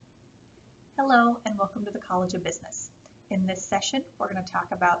Hello and welcome to the College of Business. In this session, we're going to talk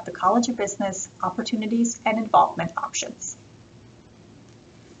about the College of Business Opportunities and Involvement options.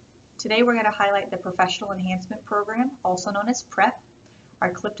 Today we're going to highlight the Professional Enhancement Program, also known as PrEP, our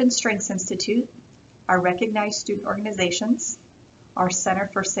Clifton Strengths Institute, our recognized student organizations, our Center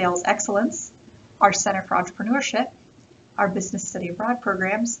for Sales Excellence, our Center for Entrepreneurship, our Business Study Abroad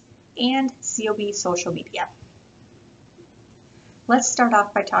programs, and CoB social media. Let's start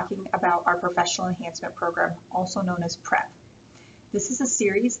off by talking about our Professional Enhancement Program, also known as PrEP. This is a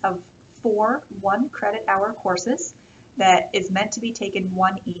series of 4 one-credit hour courses that is meant to be taken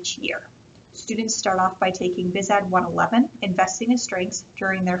one each year. Students start off by taking BizAd 111, Investing in Strengths,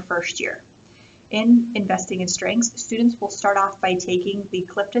 during their first year. In Investing in Strengths, students will start off by taking the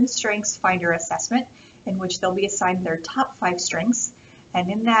Clifton Strengths Finder Assessment, in which they'll be assigned their top 5 strengths. And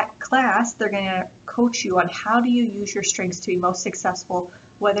in that class, they're going to coach you on how do you use your strengths to be most successful,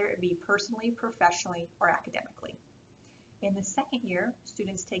 whether it be personally, professionally, or academically. In the second year,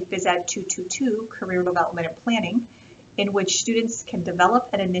 students take BizAd 222, Career Development and Planning, in which students can develop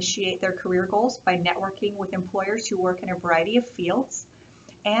and initiate their career goals by networking with employers who work in a variety of fields,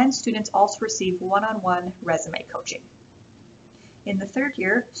 and students also receive one-on-one resume coaching. In the third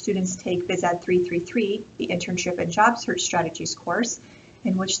year, students take BizAd 333, the Internship and Job Search Strategies course,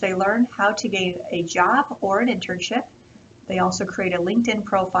 in which they learn how to gain a job or an internship. They also create a LinkedIn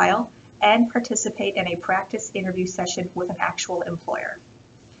profile and participate in a practice interview session with an actual employer.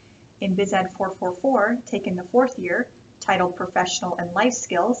 In BizAd 444, taken the fourth year, titled Professional and Life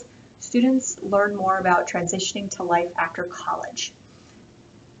Skills, students learn more about transitioning to life after college.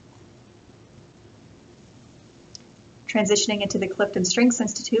 Transitioning into the Clifton Strengths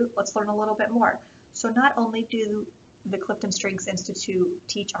Institute, let's learn a little bit more. So not only do the Clifton Strengths Institute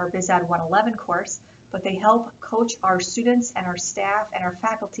teach our BizAd 111 course, but they help coach our students and our staff and our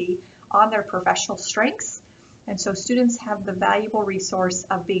faculty on their professional strengths. And so students have the valuable resource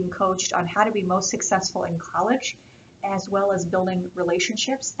of being coached on how to be most successful in college, as well as building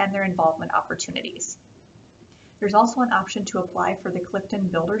relationships and their involvement opportunities. There's also an option to apply for the Clifton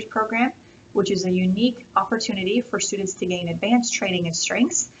Builders Program, which is a unique opportunity for students to gain advanced training in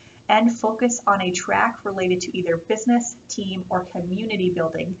strengths and focus on a track related to either business, team, or community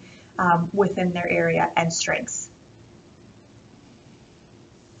building within their area and strengths.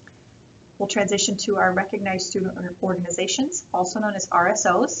 We'll transition to our recognized student organizations, also known as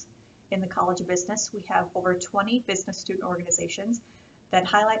RSOs. In the College of Business, we have over 20 business student organizations that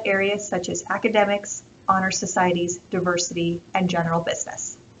highlight areas such as academics, honor societies, diversity, and general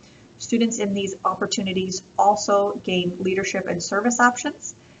business. Students in these opportunities also gain leadership and service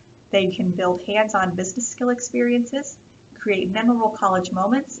options. They can build hands-on business skill experiences, create memorable college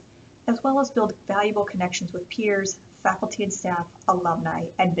moments, as well as build valuable connections with peers, faculty and staff,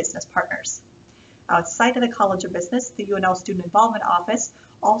 alumni, and business partners. Outside of the College of Business, the UNL Student Involvement Office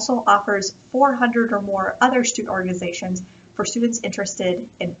also offers 400 or more other student organizations for students interested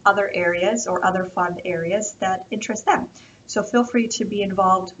in other areas or other fun areas that interest them. So feel free to be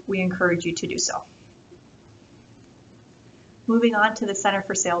involved. We encourage you to do so. Moving on to the Center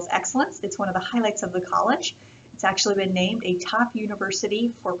for Sales Excellence, it's one of the highlights of the college. It's actually been named a top university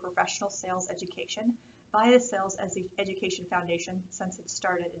for professional sales education by the Sales Education Foundation since it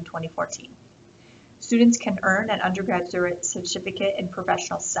started in 2014. Students can earn an undergraduate certificate in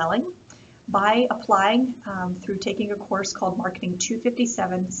professional selling by applying through taking a course called Marketing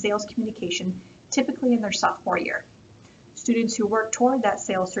 257 Sales Communication, typically in their sophomore year. Students who work toward that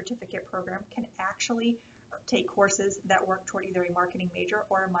sales certificate program can actually take courses that work toward either a marketing major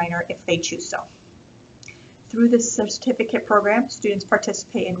or a minor if they choose so. Through this certificate program, students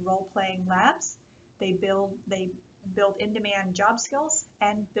participate in role-playing labs, they build in-demand job skills,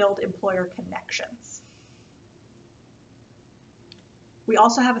 and build employer connections. We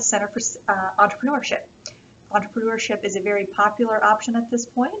also have a Center for Entrepreneurship. Entrepreneurship is a very popular option at this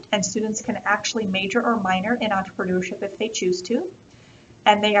point, and students can actually major or minor in entrepreneurship if they choose to,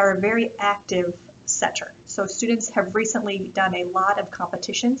 and they are a very active center. So students have recently done a lot of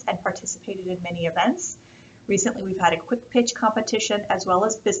competitions and participated in many events. Recently, we've had a quick pitch competition as well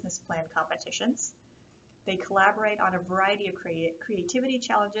as business plan competitions. They collaborate on a variety of creativity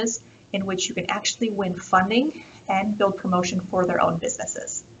challenges in which you can actually win funding and build promotion for their own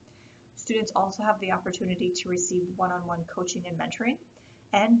businesses. Students also have the opportunity to receive one-on-one coaching and mentoring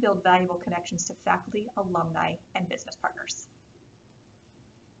and build valuable connections to faculty, alumni, and business partners.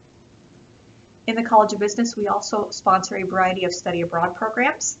 In the College of Business, we also sponsor a variety of study abroad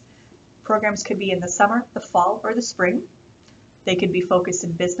programs. Programs could be in the summer, the fall, or the spring. They could be focused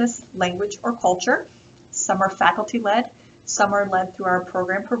in business, language, or culture. Some are faculty-led, some are led through our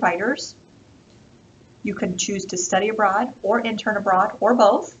program providers. You can choose to study abroad or intern abroad or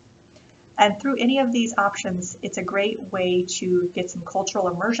both. And through any of these options, it's a great way to get some cultural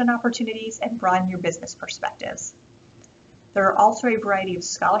immersion opportunities and broaden your business perspectives. There are also a variety of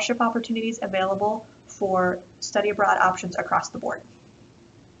scholarship opportunities available for study abroad options across the board.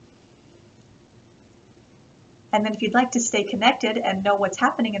 And then if you'd like to stay connected and know what's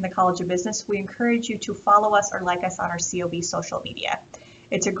happening in the College of Business, we encourage you to follow us or like us on our CoB social media.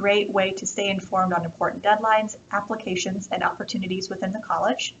 It's a great way to stay informed on important deadlines, applications, and opportunities within the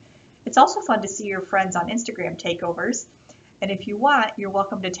college. It's also fun to see your friends on Instagram takeovers. And if you want, you're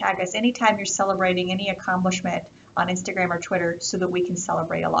welcome to tag us anytime you're celebrating any accomplishment on Instagram or Twitter so that we can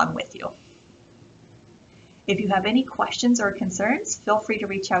celebrate along with you. If you have any questions or concerns, feel free to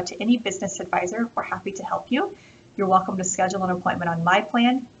reach out to any business advisor. We're happy to help you. You're welcome to schedule an appointment on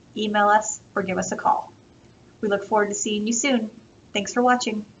MyPlan, email us, or give us a call. We look forward to seeing you soon. Thanks for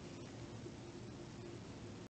watching.